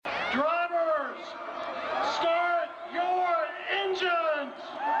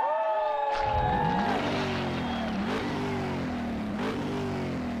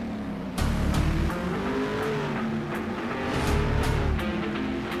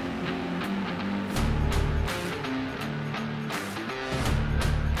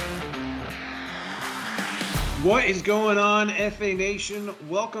What is going on, FA Nation?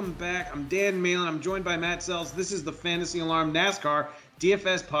 Welcome back. I'm Dan Malin. I'm joined by Matt Sells. This is the Fantasy Alarm NASCAR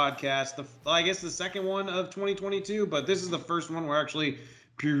DFS podcast. I guess the second one of 2022, but this is the first one we're actually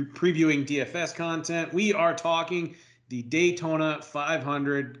previewing DFS content. We are talking the Daytona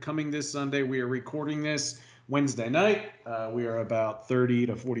 500 coming this Sunday. We are recording this Wednesday night. We are about 30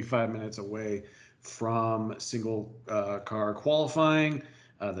 to 45 minutes away from single car qualifying.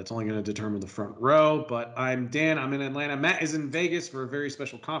 That's only going to determine the front row. But I'm Dan. I'm in Atlanta. Matt is in Vegas for a very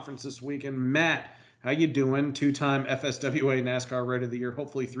special conference this weekend. Matt, how you doing? Two-time FSWA NASCAR Ride of the Year,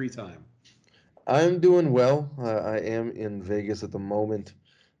 hopefully three-time. I'm doing well. I am in Vegas at the moment.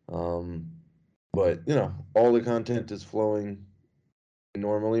 Um, but, all the content is flowing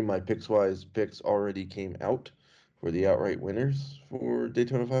normally. My picks already came out for the outright winners for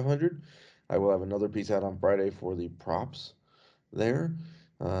Daytona 500. I will have another piece out on Friday for the props there.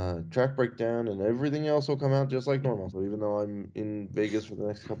 Track breakdown and everything else will come out just like normal. So even though I'm in Vegas for the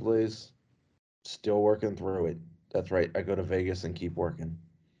next couple days, still working through it. That's right. I go to Vegas and keep working.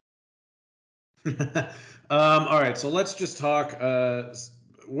 All right, so let's just talk.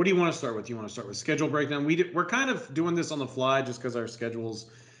 What do you want to start with? You want to start with schedule breakdown? We're kind of doing this on the fly just because our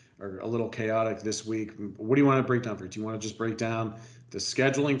schedules are a little chaotic this week. What do you want to break down for? Do you want to just break down the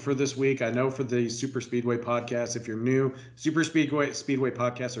scheduling for this week? I know for the Super Speedway podcast, if you're new, Speedway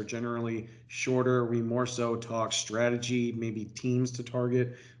podcasts are generally shorter. We more so talk strategy, maybe teams to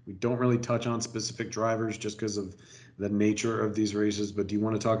target. We don't really touch on specific drivers just because of the nature of these races. But do you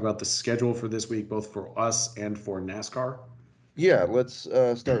want to talk about the schedule for this week, both for us and for NASCAR? Yeah, let's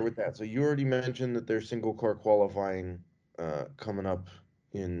start with that. So you already mentioned that there's single car qualifying coming up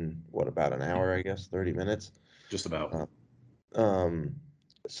in what, about an hour, I guess, 30 minutes. Just about. Uh, um,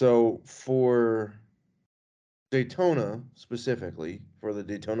 so for Daytona specifically, for the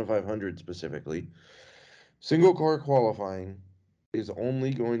Daytona 500 specifically, single car qualifying is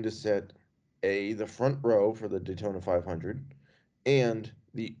only going to set the front row for the Daytona 500 and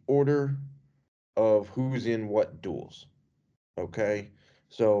the order of who's in what duels. Okay,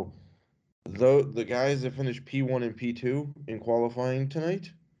 so the guys that finished P1 and P2 in qualifying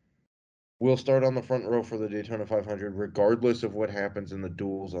tonight will start on the front row for the Daytona 500, regardless of what happens in the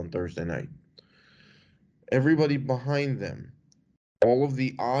duels on Thursday night. Everybody behind them, all of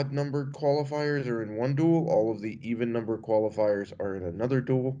the odd numbered qualifiers are in one duel, all of the even numbered qualifiers are in another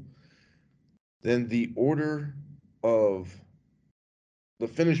duel. Then the order of the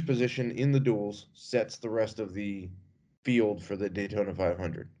finish position in the duels sets the rest of the field for the Daytona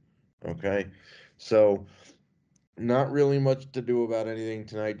 500. Okay, so not really much to do about anything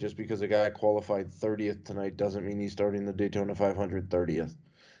tonight. Just because a guy qualified 30th tonight doesn't mean he's starting the Daytona 500 30th.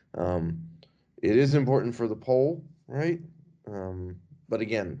 Um, it is important for the pole, right? But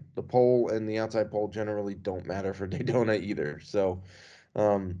again, the pole and the outside pole generally don't matter for Daytona either. So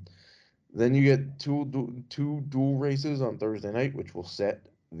um, then you get two dual races on Thursday night, which will set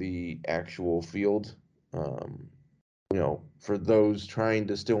the actual field. Um, for those trying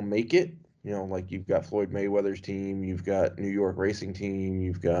to still make it, like you've got Floyd Mayweather's team, you've got New York Racing Team,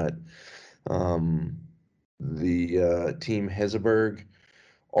 you've got um, the team Heseberg.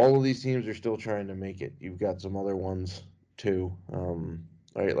 All of these teams are still trying to make it. You've got some other ones too.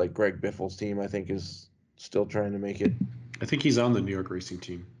 Right, like Greg Biffle's team, I think, is still trying to make it. I think he's on the New York Racing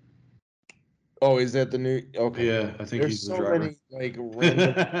team. Oh, is that the new? Okay. Yeah, I think There's he's the so driver. many like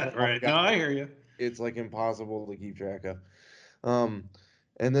random Right. No, I guys. hear you. It's like impossible to keep track of. Um,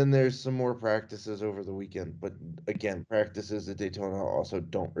 and then there's some more practices over the weekend. But again, practices at Daytona also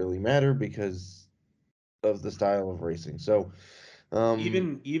don't really matter because of the style of racing. So, um,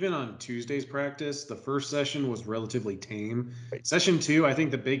 Even on Tuesday's practice, the first session was relatively tame. right. Session two, I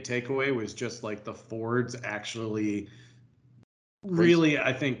think the big takeaway was just like the Fords actually Race. really,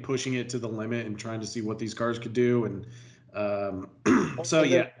 I think, pushing it to the limit and trying to see what these cars could do. So, And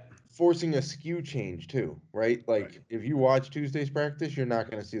then yeah. forcing a skew change too, right? Right. Like if you watch Tuesday's practice, you're not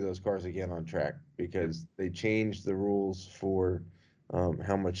going to see those cars again on track Yep. because they changed the rules for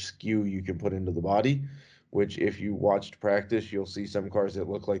how much skew you can put into the body. Which, if you watched practice, you'll see some cars that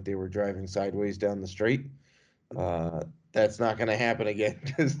look like they were driving sideways down the straight. Uh, that's not going to happen again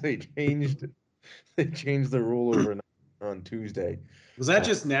because they changed the rule overnight on Tuesday. Was that Uh,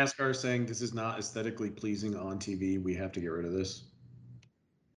 just NASCAR saying this is not aesthetically pleasing on TV? We have to get rid of this.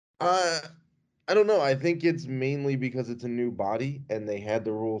 uh, I don't know. I think it's mainly because it's a new body and they had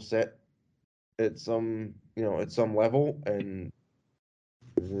the rule set at some level, and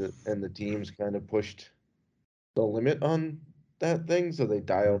the teams kind of pushed the limit on that thing, so they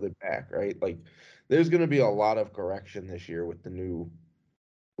dialed it back, right? Like there's going to be a lot of correction this year with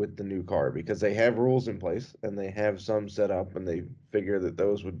with the new car because they have rules in place and they have some set up and they figure that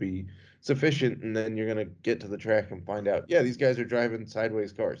those would be sufficient. And then you're going to get to the track and find out, yeah, these guys are driving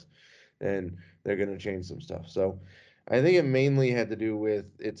sideways cars and they're going to change some stuff. So I think it mainly had to do with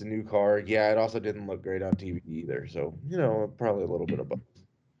it's a new car. Yeah, it also didn't look great on TV either. So, probably a little bit of both.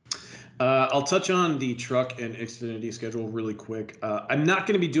 I'll touch on the truck and Xfinity schedule really quick. I'm not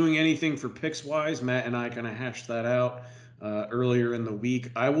going to be doing anything for picks wise. Matt and I kind of hashed that out earlier in the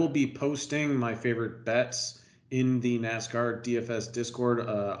week. I will be posting my favorite bets in the NASCAR DFS Discord.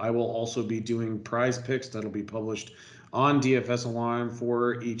 I will also be doing prize picks that'll be published on DFS Alarm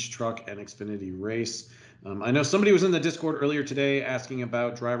for each truck and Xfinity race. I know somebody was in the Discord earlier today asking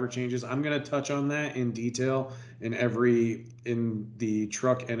about driver changes. I'm going to touch on that in detail in the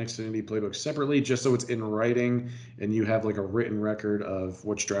truck and Xfinity playbook separately, just so it's in writing and you have like a written record of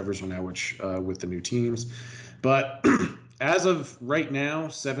which drivers are now which with the new teams. But as of right now,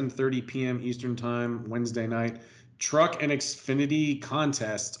 7:30 p.m. Eastern Time, Wednesday night, truck and Xfinity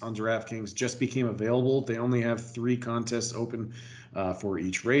contests on DraftKings just became available. They only have 3 contests open for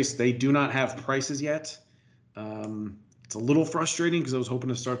each race. They do not have prices yet. It's a little frustrating because I was hoping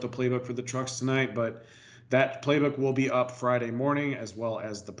to start the playbook for the trucks tonight, but that playbook will be up Friday morning as well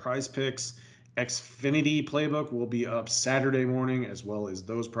as the prize picks. Xfinity playbook will be up Saturday morning as well as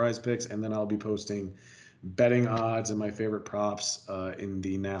those prize picks. And then I'll be posting betting odds and my favorite props in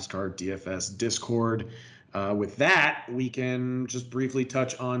the NASCAR DFS Discord. With that, we can just briefly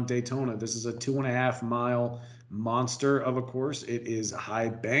touch on Daytona. This is a 2.5 mile monster of a course. It is high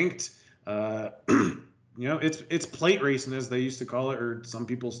banked. It's plate racing as they used to call it, or some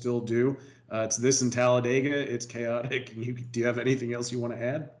people still do. It's this in Talladega. It's chaotic. Do you have anything else you want to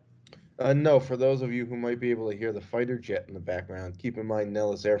add? No, for those of you who might be able to hear the fighter jet in the background, keep in mind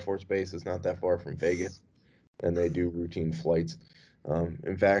Nellis Air Force Base is not that far from Vegas, and they do routine flights.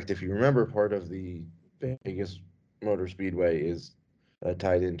 In fact, if you remember, part of the Vegas Motor Speedway is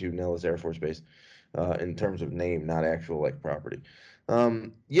tied into Nellis Air Force Base in terms of name, not actual like property.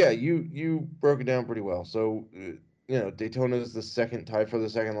 Yeah, you broke it down pretty well. So, Daytona is the second, tied for the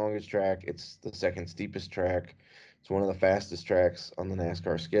second longest track. It's the second steepest track. It's one of the fastest tracks on the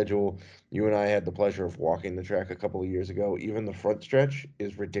NASCAR schedule. You and I had the pleasure of walking the track a couple of years ago. Even the front stretch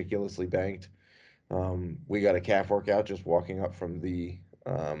is ridiculously banked. We got a calf workout just walking up from the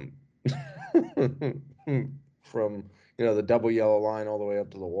from the double yellow line all the way up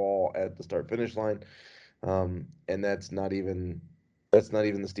to the wall at the start finish line, and that's not even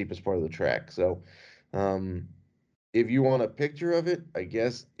the steepest part of the track. So, um, if you want a picture of it, I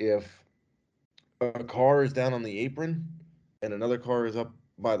guess if a car is down on the apron and another car is up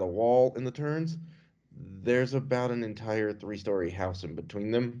by the wall in the turns, there's about an entire 3-story house in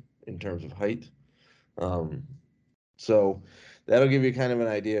between them in terms of height. Um, so that'll give you kind of an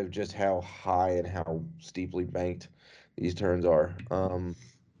idea of just how high and how steeply banked these turns are.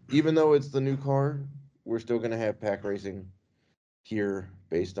 Even though it's the new car, we're still going to have pack racing here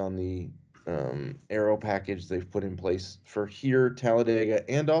based on the aero package they've put in place for here, Talladega,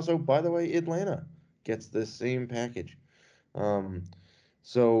 and also, by the way, Atlanta gets this same package. Um,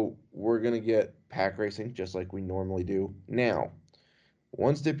 so we're going to get pack racing just like we normally do. Now,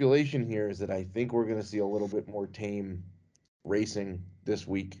 one stipulation here is that I think we're going to see a little bit more tame racing this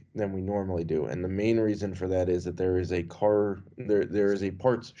week than we normally do. And the main reason for that is that there is a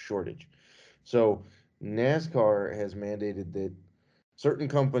parts shortage. So NASCAR has mandated that certain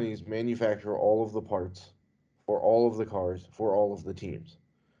companies manufacture all of the parts for all of the cars for all of the teams.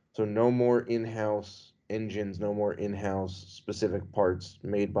 So no more in-house engines, no more in-house specific parts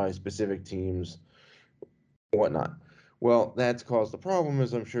made by specific teams, whatnot. Well, that's caused the problem,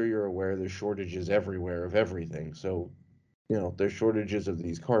 as I'm sure you're aware, there's shortages everywhere of everything. So, there's shortages of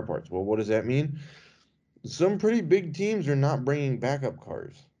these car parts. Well, what does that mean? Some pretty big teams are not bringing backup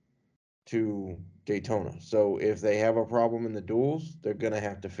cars to Daytona. So if they have a problem in the duels, they're going to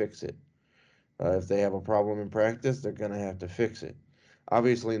have to fix it. If they have a problem in practice, they're going to have to fix it.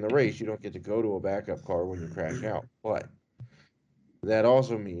 Obviously, in the race, you don't get to go to a backup car when you crash out. But that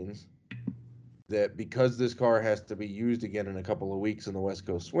also means that because this car has to be used again in a couple of weeks in the West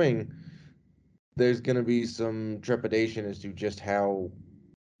Coast swing, there's going to be some trepidation as to just how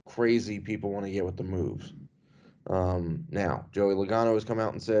crazy people want to get with the moves. Now, Joey Logano has come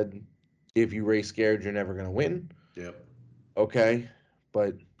out and said, if you race scared, you're never going to win. Yep. Okay,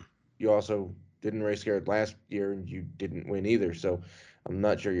 but you also didn't race scared last year and you didn't win either. So I'm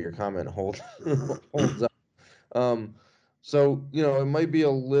not sure your comment holds up. Um, so it might be a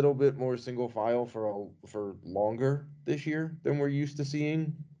little bit more single file for longer this year than we're used to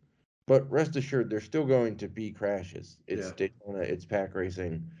seeing, But rest assured, there's still going to be crashes. It's Yeah. Daytona, it's pack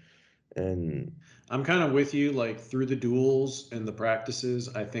racing, and I'm kind of with you. Like through the duels and the practices,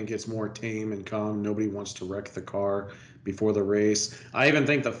 I think it's more tame and calm. Nobody wants to wreck the car before the race. I even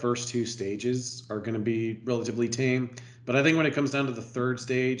think the first two stages are going to be relatively tame. But I think when it comes down to the third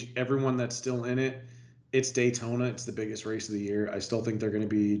stage, everyone that's still in it, it's Daytona. It's the biggest race of the year. I still think they're going to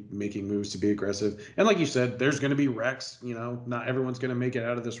be making moves to be aggressive. And like you said, there's going to be wrecks. You know, not everyone's going to make it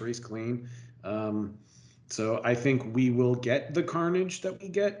out of this race clean. Um, so I think we will get the carnage that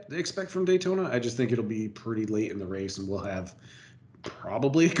we expect from Daytona. I just think it'll be pretty late in the race, and we'll have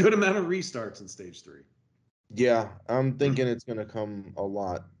probably a good amount of restarts in stage three. yeah, I'm thinking it's going to come a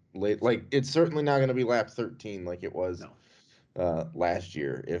lot late. Like it's certainly not going to be lap 13 like it was No. last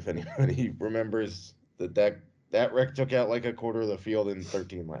year. If anybody remembers that wreck took out like a quarter of the field in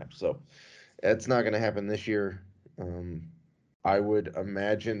 13 laps. So that's not going to happen this year. Um, I would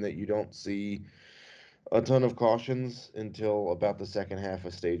imagine that you don't see a ton of cautions until about the second half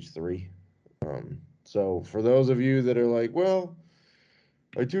of stage three. So for those of you that are like, well,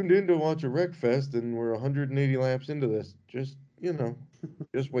 I tuned in to watch a wreck fest and we're 180 laps into this, just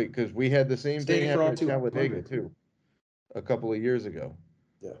wait because we had the same thing Stay for happen all at Talladega 200. too a couple of years ago.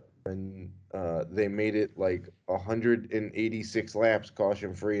 Yeah. And they made it like 186 laps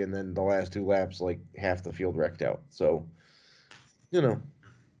caution free, and then the last two laps, like half the field wrecked out. So, you know,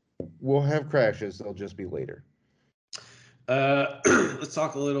 we'll have crashes, they'll just be later. Let's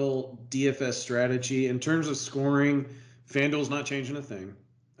talk a little DFS strategy. In terms of scoring, FanDuel's not changing a thing.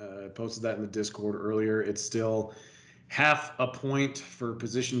 I posted that in the Discord earlier. It's still half a point for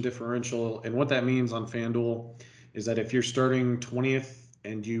position differential. And what that means on FanDuel is that if you're starting 20th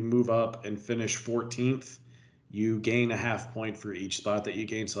and you move up and finish 14th, you gain a half point for each spot that you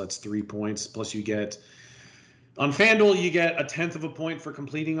gain. So that's 3 points. Plus, you get on FanDuel, you get a tenth of a point for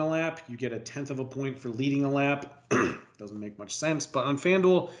completing a lap. You get a tenth of a point for leading a lap. Doesn't make much sense. But on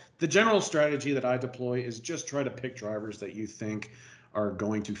FanDuel, the general strategy that I deploy is just try to pick drivers that you think are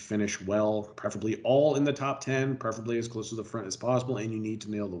going to finish well, preferably all in the top 10, preferably as close to the front as possible, and you need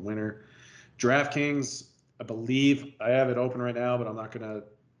to nail the winner. DraftKings, I believe I have it open right now, but I'm not going to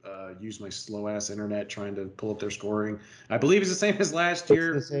use my slow ass internet trying to pull up their scoring. I believe it's the same as last It's the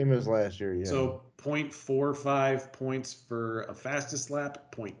year. same as last year, yeah. So 0.45 points for a fastest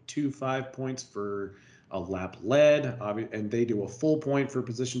lap, 0.25 points for a lap led, and they do a full point for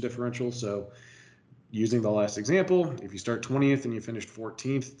position differential. So using the last example, if you start 20th and you finished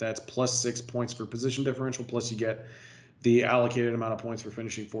 14th, that's plus 6 points for position differential, plus you get the allocated amount of points for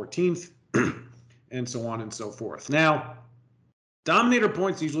finishing 14th, and so on and so forth. Now, Dominator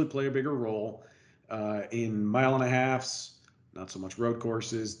points usually play a bigger role in mile and a halves, not so much road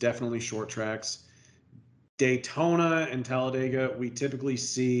courses, definitely short tracks. Daytona and Talladega, we typically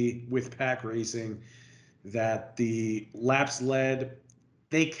see with pack racing that the laps led,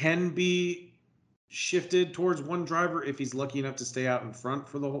 they can be shifted towards one driver if he's lucky enough to stay out in front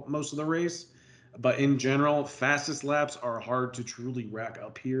for the most of the race. But in general, fastest laps are hard to truly rack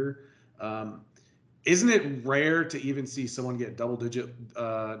up here. Um, isn't it rare to even see someone get double digit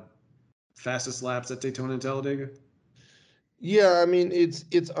fastest laps at Daytona and Talladega? Yeah, I mean it's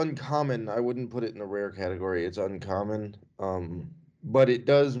uncommon. I wouldn't put it in a rare category. It's uncommon. But it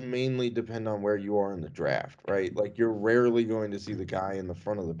does mainly depend on where you are in the draft, right? Like you're rarely going to see the guy in the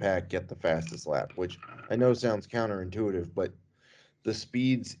front of the pack get the fastest lap, which I know sounds counterintuitive, but the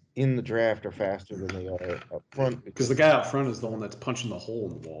speeds in the draft are faster than they are up front Because the because guy out front is the one that's punching the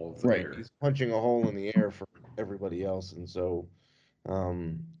hole in the wall of the right, air. he's punching a hole in the air for everybody else, and so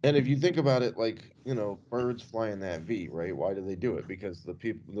and if you think about it, like, birds fly in that V, right? Why do they do it? Because the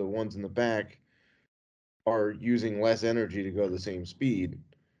ones in the back are using less energy to go the same speed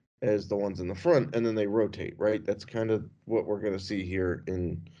as the ones in the front, and then they rotate, right? That's kind of what we're going to see here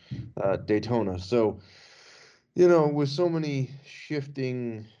in Daytona. So, with so many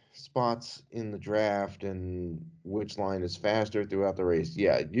shifting spots in the draft and which line is faster throughout the race,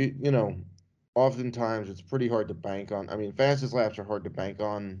 yeah, oftentimes it's pretty hard to bank on. I mean, fastest laps are hard to bank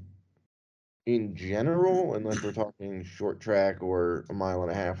on in general, unless we're talking short track or a mile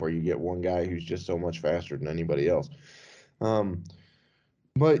and a half, where you get one guy who's just so much faster than anybody else. Um,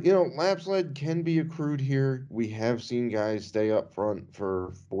 but lap sled can be accrued here. We have seen guys stay up front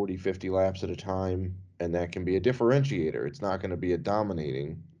for 40, 50 laps at a time, and that can be a differentiator. It's not going to be a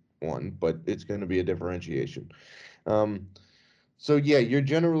dominating one, but it's going to be a differentiation. Um, so yeah, you're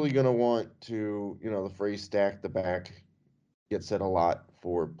generally going to want to, the phrase stack the back gets said a lot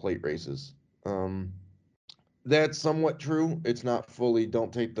for plate races. That's somewhat true. It's not fully.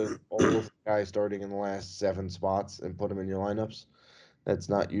 Don't take all of the guys starting in the last 7 spots and put them in your lineups. That's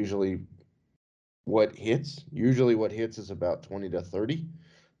not usually what hits. Usually what hits is about 20 to 30.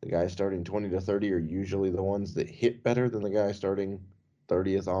 The guys starting 20 to 30 are usually the ones that hit better than the guy starting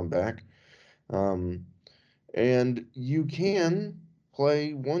 30th on back. Um, and you can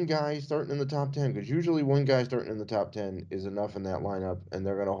play one guy starting in the top 10 because usually one guy starting in the top 10 is enough in that lineup and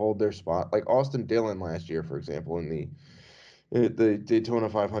they're going to hold their spot. Like Austin Dillon last year, for example, in the Daytona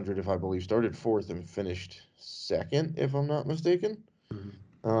 500, if I believe, started fourth and finished second, if I'm not mistaken. Mhm.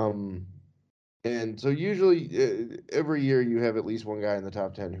 Um, and so usually every year you have at least one guy in the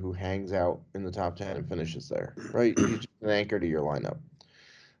top 10 who hangs out in the top 10 and finishes there, right? He's just an anchor to your lineup.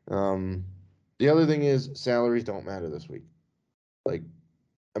 Um, the other thing is salaries don't matter this week. Like,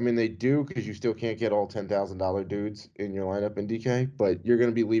 I mean, they do because you still can't get all $10,000 dudes in your lineup in DK, but you're going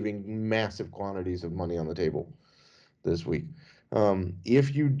to be leaving massive quantities of money on the table this week.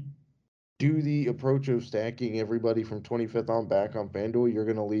 If you do the approach of stacking everybody from 25th on back on FanDuel, you're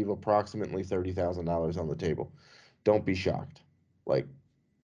going to leave approximately $30,000 on the table. Don't be shocked. Like,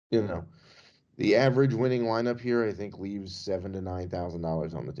 you know, the average winning lineup here, I think, leaves $7,000 to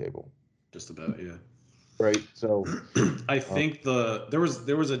 $9,000 on the table. Just about, yeah. Right. So, I uh, think there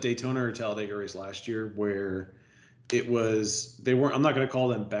was a Daytona or Talladega race last year where it was they weren't I'm not going to call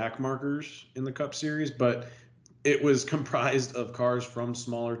them back markers in the Cup Series, but it was comprised of cars from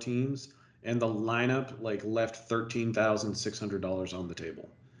smaller teams, and the lineup like left $13,600 on the table.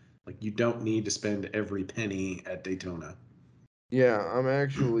 Like you don't need to spend every penny at Daytona. yeah, I'm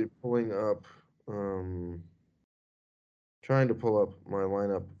actually pulling up, um, trying to pull up my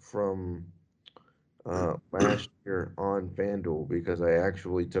lineup from last year on FanDuel because I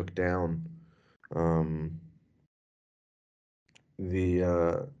actually took down um,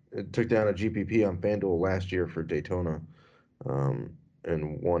 the it took down a GPP on FanDuel last year for Daytona,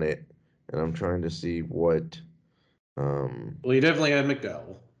 and won it. And I'm trying to see what um, Well, you definitely had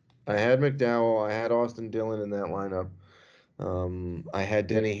McDowell. I had McDowell, I had Austin Dillon in that lineup. I had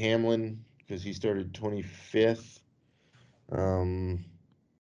Denny Hamlin because he started 25th. Um,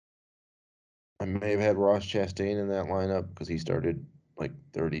 I may have had Ross Chastain in that lineup because he started like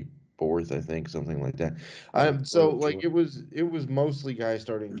 34th, I think, something like that. Yeah, So really like short. it was mostly guys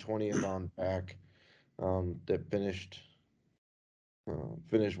starting 20th on back, that finished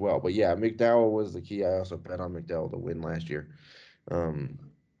well. But yeah, McDowell was the key. I also bet on McDowell to win last year. Um,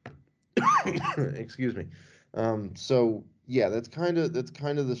 excuse me. So yeah, that's kind of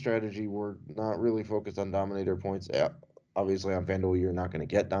the strategy. We're not really focused on dominator points. Obviously, on FanDuel, you're not going to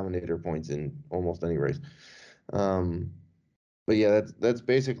get dominator points in almost any race. Um, but yeah, that's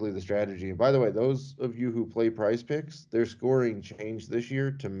basically the strategy. And by the way, those of you who play Prize Picks, their scoring changed this year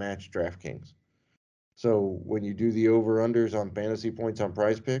to match DraftKings. So when you do the over-unders on fantasy points on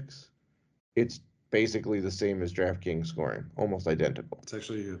Prize Picks, it's basically the same as DraftKings scoring, almost identical. It's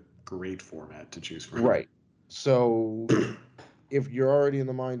actually a great format to choose from. Right. So if you're already in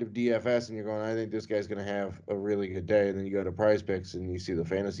the mind of DFS and you're going, I think this guy's going to have a really good day, and then you go to Prize Picks and you see the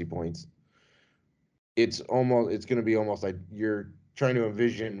fantasy points, it's going to be almost like you're trying to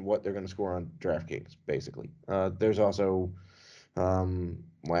envision what they're going to score on DraftKings, basically. There's also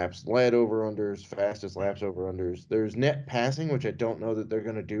laps led over unders, fastest laps over unders. There's net passing, which I don't know that they're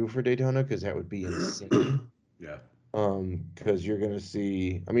going to do for Daytona because that would be insane. Yeah. Because you're going to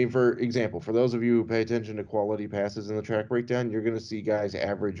see, I mean, for example, for those of you who pay attention to quality passes in the track breakdown, you're going to see guys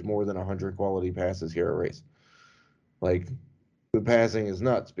average more than 100 quality passes here at race. Like, the passing is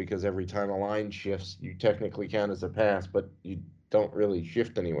nuts because every time a line shifts, you technically count as a pass, but you don't really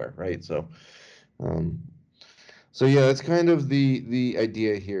shift anywhere, right? Um, so yeah, that's kind of the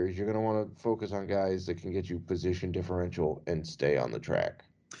idea here is you're going to want to focus on guys that can get you position differential and stay on the track.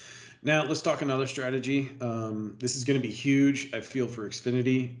 Now let's talk another strategy. This is going to be huge. I feel for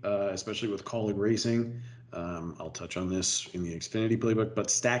Xfinity, especially with Kaulig Racing. I'll touch on this in the Xfinity playbook, but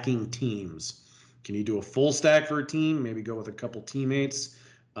stacking teams. Can you do a full stack for a team? Maybe go with a couple teammates.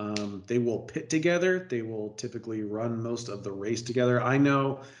 They will pit together. They will typically run most of the race together. I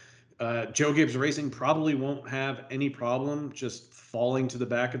know Joe Gibbs Racing probably won't have any problem just falling to the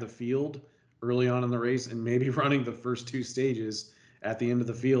back of the field early on in the race and maybe running the first two stages at the end of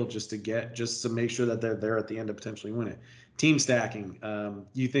the field just to make sure that they're there at the end to potentially win it. Team stacking.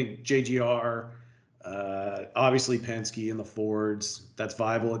 You think JGR, obviously Penske and the Fords, that's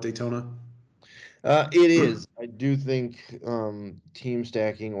viable at Daytona? It is. I do think team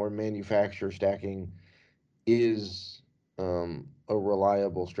stacking or manufacturer stacking is a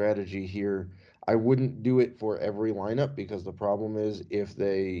reliable strategy here. I wouldn't do it for every lineup because the problem is if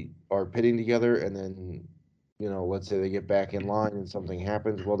they are pitting together and then, let's say they get back in line and something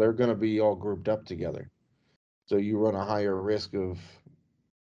happens, well, they're going to be all grouped up together. So you run a higher risk of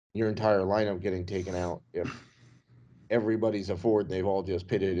your entire lineup getting taken out if everybody's a Ford, they've all just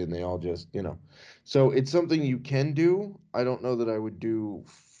pitted and they all just, So it's something you can do. I don't know that I would do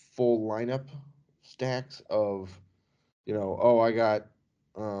full lineup stacks of, oh, I got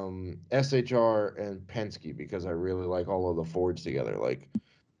SHR and Penske because I really like all of the Fords together. Like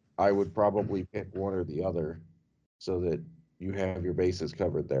I would probably pick one or the other so that you have your bases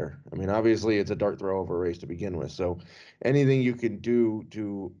covered there. I mean, obviously it's a dart throw of a race to begin with. So anything you can do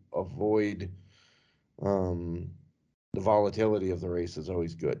to avoid um, the volatility of the race is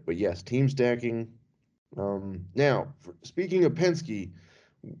always good. But yes, team stacking. Now, speaking of Penske,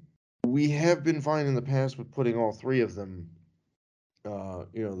 we have been fine in the past with putting all three of them,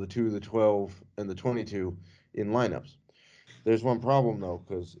 the 2, the 12, and the 22 in lineups. There's one problem though,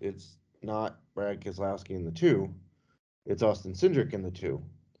 because it's not Brad Keselowski in the 2, it's Austin Cindric in the 2.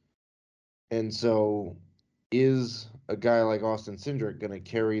 And so is a guy like Austin Cindric going to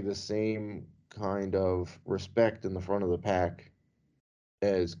carry the same kind of respect in the front of the pack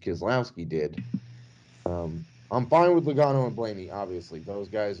as Keselowski did? I'm fine with Logano and Blaney, obviously. Those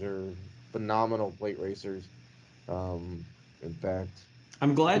guys are phenomenal plate racers. Um, in fact,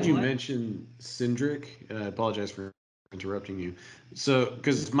 I'm glad you mentioned Cindric. I apologize for interrupting you. So,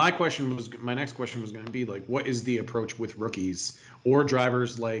 because my next question was going to be like, what is the approach with rookies or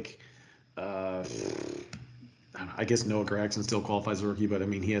drivers like, uh, I guess Noah Gragson still qualifies as a rookie, but I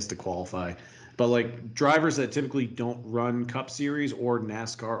mean he has to qualify. But like drivers that typically don't run Cup Series or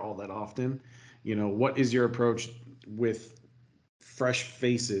NASCAR all that often, what is your approach with fresh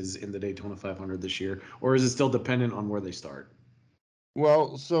faces in the Daytona 500 this year, or is it still dependent on where they start?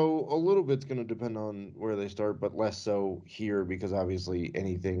 well, so a little bit's going to depend on where they start, but less so here because obviously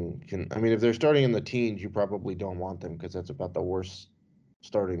anything can. I mean, if they're starting in the teens, you probably don't want them because that's about the worst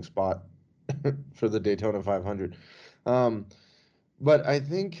starting spot for the Daytona 500. Um, but I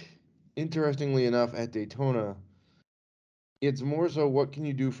think, interestingly enough, at Daytona, it's more so what can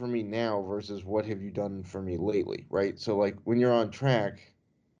you do for me now versus what have you done for me lately, right? So, like when you're on track,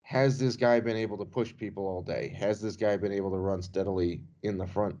 has this guy been able to push people all day? Has this guy been able to run steadily in the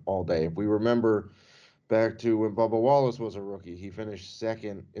front all day? If we remember back to when Bubba Wallace was a rookie, he finished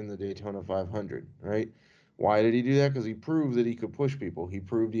second in the Daytona 500, right? Why did he do that? Because he proved that he could push people. He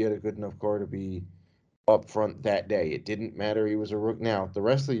proved he had a good enough car to be up front that day. It didn't matter he was a rookie. Now, the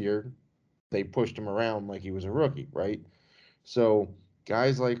rest of the year, they pushed him around like he was a rookie, right? So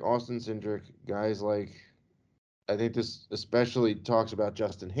guys like Austin Cindric, guys like I think this especially talks about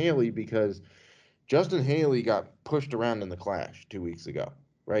Justin Haley because Justin Haley got pushed around in the Clash 2 weeks ago,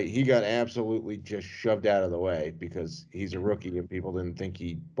 right? He got absolutely just shoved out of the way because he's a rookie and people didn't think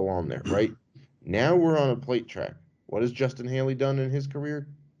he belonged there, right? Now we're on a plate track. What has Justin Haley done in his career?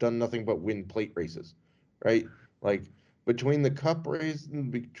 Done nothing but win plate races, right? Like between cup races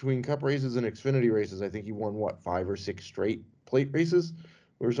and Xfinity races, I think he won what 5 or 6 straight plate races,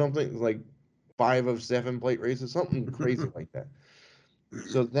 or something like 5 of 7 plate races, something crazy like that.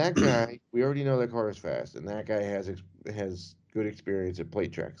 So that guy, we already know that car is fast, and that guy has good experience at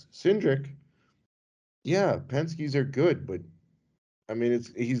plate tracks. Cindric, yeah, Penske's are good, but I mean,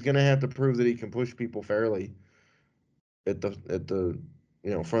 he's gonna have to prove that he can push people fairly at the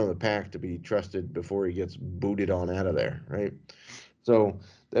front of the pack to be trusted before he gets booted on out of there, right? So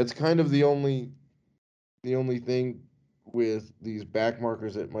that's kind of the only thing with these back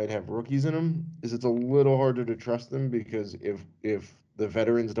markers that might have rookies in them is it's a little harder to trust them because if the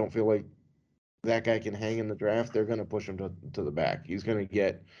veterans don't feel like that guy can hang in the draft, they're going to push him to the back. He's going to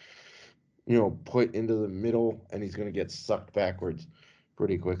get, put into the middle and he's going to get sucked backwards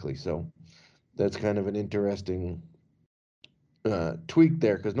pretty quickly. So that's kind of an interesting tweak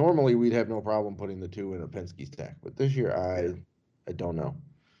there because normally we'd have no problem putting the 2 in a Penske stack, but this year Yeah. I don't know.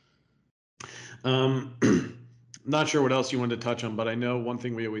 Um, not sure what else you wanted to touch on, but I know one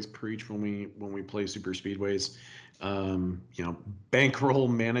thing we always preach when we play super speedways. Bankroll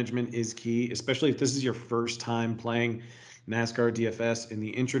management is key, especially if this is your first time playing NASCAR DFS. In the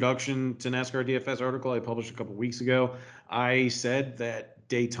introduction to NASCAR DFS article I published a couple weeks ago, I said that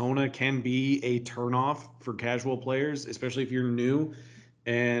Daytona can be a turnoff for casual players, especially if you're new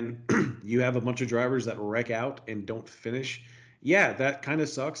and you have a bunch of drivers that wreck out and don't finish. Yeah, that kind of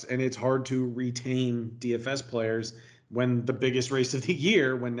sucks, and it's hard to retain DFS players when the biggest race of the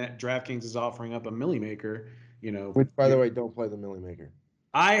year, when that DraftKings is offering up a milli maker. Which, by the way, don't play the Millie Maker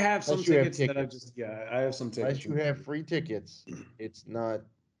I have some unless you have tickets that tickets. I have some Unless tickets. you have free tickets, it's not.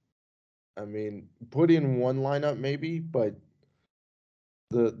 I mean, put in one lineup maybe, but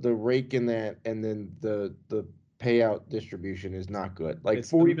the rake in that and then the payout distribution is not good. Like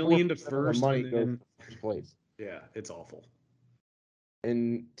It's a 44% million to of the first, money and goes then to first place. yeah, it's awful.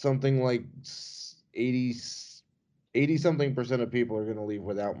 and something like 80 something percent of people are going to leave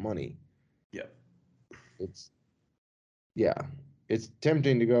without money. Yeah. It's yeah, it's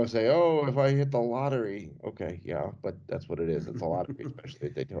tempting to go say, oh, if I hit the lottery, okay, yeah, but that's what it is. It's a lottery, especially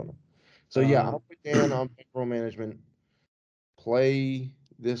at Daytona. So yeah, I'm with Dan on bankroll management. Play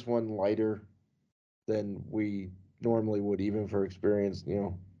this one lighter than we normally would, even for experienced,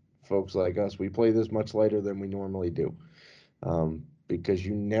 folks like us. We play this much lighter than we normally do, because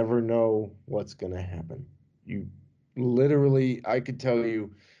you never know what's going to happen. You literally, I could tell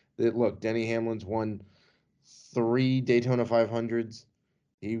you that, look, Denny Hamlin's won 3 Daytona 500s.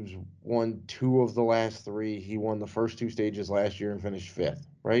 He's won 2 of the last 3. He won the first 2 stages last year and finished 5th,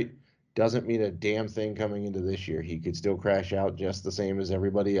 right? Doesn't mean a damn thing coming into this year. He could still crash out just the same as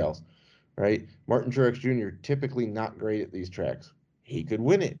everybody else, right? Martin Truex Jr. typically not great at these tracks. He could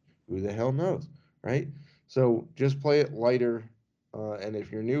win it. Who the hell knows, right? So just play it lighter. And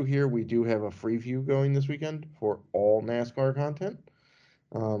if you're new here, we do have a free view going this weekend for all NASCAR content.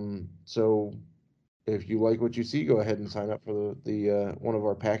 So if you like what you see, go ahead and sign up for the one of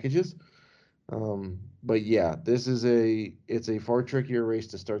our packages. But yeah, it's a far trickier race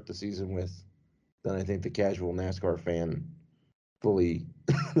to start the season with than I think the casual NASCAR fan fully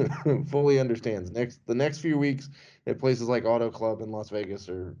fully understands. The next few weeks at places like Auto Club in Las Vegas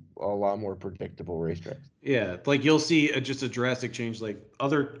are a lot more predictable racetracks. Yeah, like you'll see just a drastic change. Like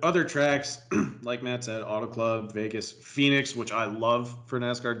other tracks, like Matt said, Auto Club, Vegas, Phoenix, which I love for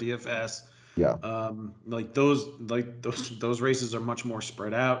NASCAR DFS. Yeah. Those races are much more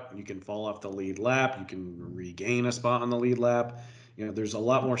spread out. You can fall off the lead lap. You can regain a spot on the lead lap. There's a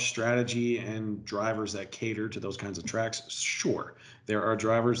lot more strategy and drivers that cater to those kinds of tracks. Sure, there are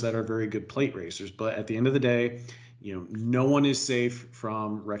drivers that are very good plate racers, but at the end of the day, no one is safe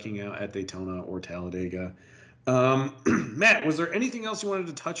from wrecking out at Daytona or Talladega. Matt, was there anything else you wanted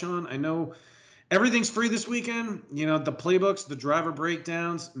to touch on? I know everything's free this weekend. The playbooks, the driver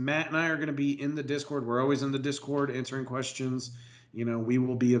breakdowns. Matt and I are going to be in the Discord. We're always in the Discord answering questions. We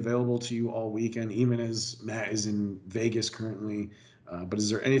will be available to you all weekend, even as Matt is in Vegas currently. But is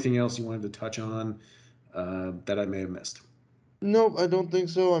there anything else you wanted to touch on that I may have missed? Nope, I don't think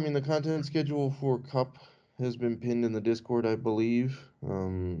so. I mean, the content schedule for Cup has been pinned in the Discord, I believe.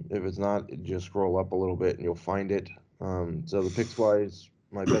 If it's not, just scroll up a little bit and you'll find it. So the Pixwise,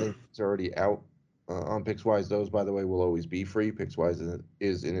 my betting is already out on Pixwise. Those, by the way, will always be free. Pixwise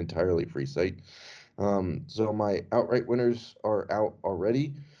is an entirely free site. So my outright winners are out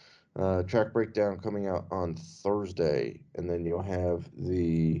already. Track breakdown coming out on Thursday, and then you'll have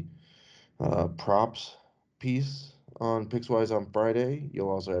the props piece on Pixwise on Friday. You'll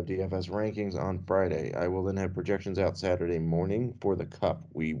also have DFS rankings on Friday. I will then have projections out Saturday morning for the Cup.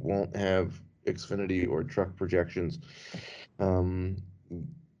 We won't have Xfinity or truck projections. Um,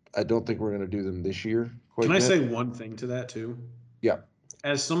 I don't think we're going to do them this year Can quite I yet. say one thing to that too? Yeah.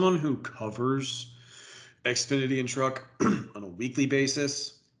 As someone who covers Xfinity and Truck on a weekly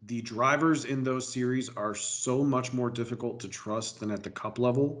basis, the drivers in those series are so much more difficult to trust than at the Cup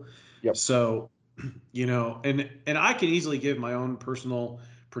level. Yep. So, and I can easily give my own personal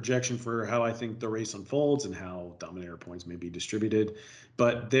projection for how I think the race unfolds and how Dominator points may be distributed.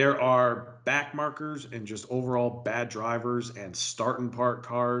 But there are back markers and just overall bad drivers and start and park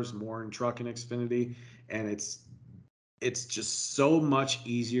cars more in Truck and Xfinity, and it's just so much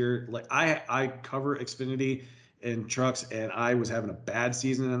easier. Like I cover Xfinity and trucks, and I was having a bad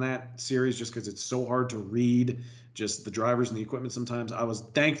season in that series just because it's so hard to read just the drivers and the equipment sometimes. I was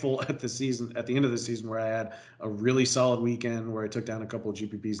thankful at the end of the season, where I had a really solid weekend where I took down a couple of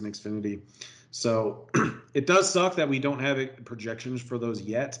GPPs in Xfinity. So it does suck that we don't have projections for those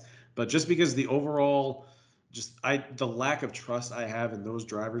yet, but just because the overall the lack of trust I have in those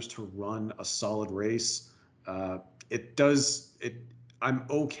drivers to run a solid race, it does it. I'm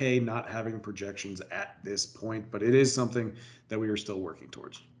okay not having projections at this point, but it is something that we are still working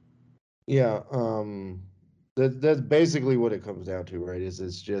towards. Yeah. That's basically what it comes down to, right? Is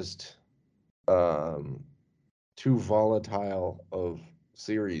it's just um too volatile of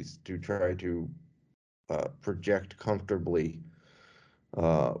series to try to project comfortably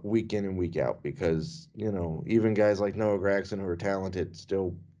week in and week out, because even guys like Noah Gragson, who are talented,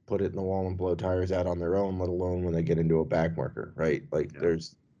 still put it in the wall and blow tires out on their own, let alone when they get into a back marker, right? Like Yeah.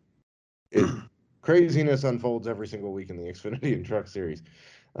 there's it craziness unfolds every single week in the Xfinity and Truck Series.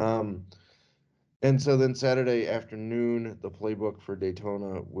 Um, and so then Saturday afternoon, the playbook for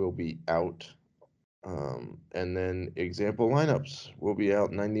Daytona will be out. And then example lineups will be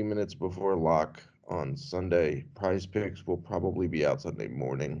out 90 minutes before lock on Sunday. Prize picks will probably be out Sunday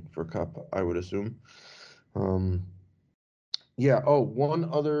morning for Cup, I would assume. Um, Yeah. Oh, one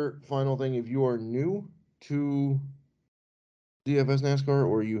other final thing. If you are new to DFS NASCAR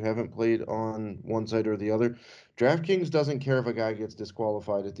or you haven't played on one side or the other, DraftKings doesn't care if a guy gets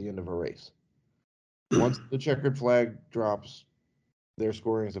disqualified at the end of a race. Once the checkered flag drops, their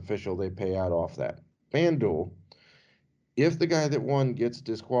scoring is official. They pay out off that. FanDuel, if the guy that won gets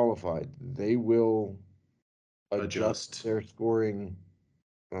disqualified, they will adjust Adjust. their scoring,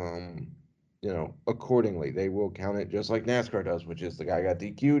 um, accordingly. They will count it just like NASCAR does, which is the guy got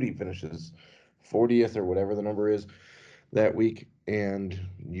DQ'd, he finishes 40th or whatever the number is that week, and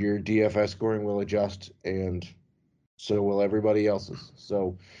your DFS scoring will adjust, and so will everybody else's.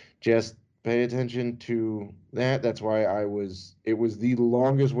 So just pay attention to that. That's why it was the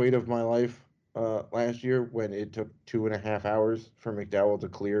longest wait of my life last year when it took 2.5 hours for McDowell to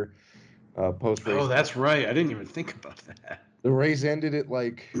clear post Oh, race. that's right. I didn't even think about that. The race ended at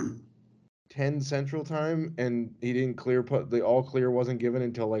like 10 Central Time, and he didn't clear. The all clear wasn't given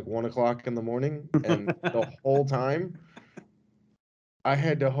until like 1 o'clock in the morning, and the whole time I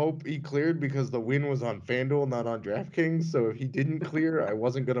had to hope he cleared because the win was on FanDuel, not on DraftKings. So if he didn't clear, I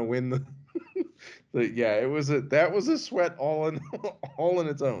wasn't gonna win the. Yeah, that was a sweat all in all in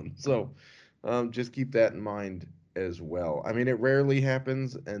its own. So just keep that in mind as well. I mean, it rarely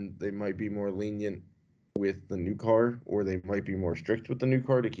happens, and they might be more lenient with the new car, or they might be more strict with the new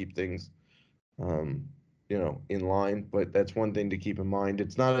car to keep things, um, in line. But that's one thing to keep in mind.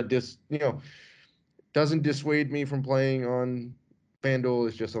 It's not doesn't dissuade me from playing on FanDuel.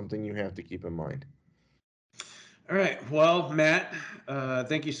 It's just something you have to keep in mind. All right. Well, Matt,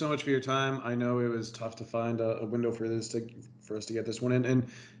 thank you so much for your time. I know it was tough to find a window for us to get this one in. And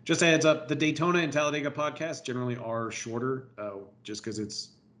just a heads up, the Daytona and Talladega podcasts generally are shorter, just because it's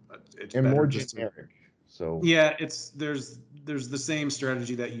And better more just to. generic. So Yeah, there's the same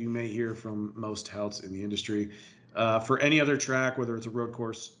strategy that you may hear from most touts in the industry. For any other track, whether it's a road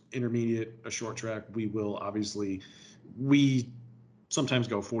course, intermediate, a short track, we sometimes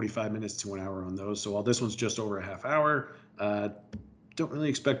go 45 minutes to an hour on those. So while this one's just over a half hour, don't really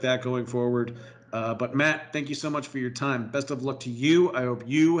expect that going forward. But Matt, thank you so much for your time. Best of luck to you. I hope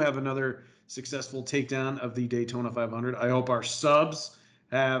you have another successful takedown of the Daytona 500. I hope our subs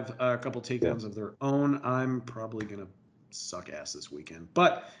have a couple takedowns yes, of their own. I'm probably gonna suck ass this weekend.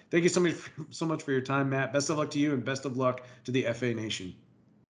 But thank you so much for your time, Matt. Best of luck to you, and best of luck to the FA Nation.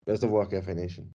 best of luck, FA Nation.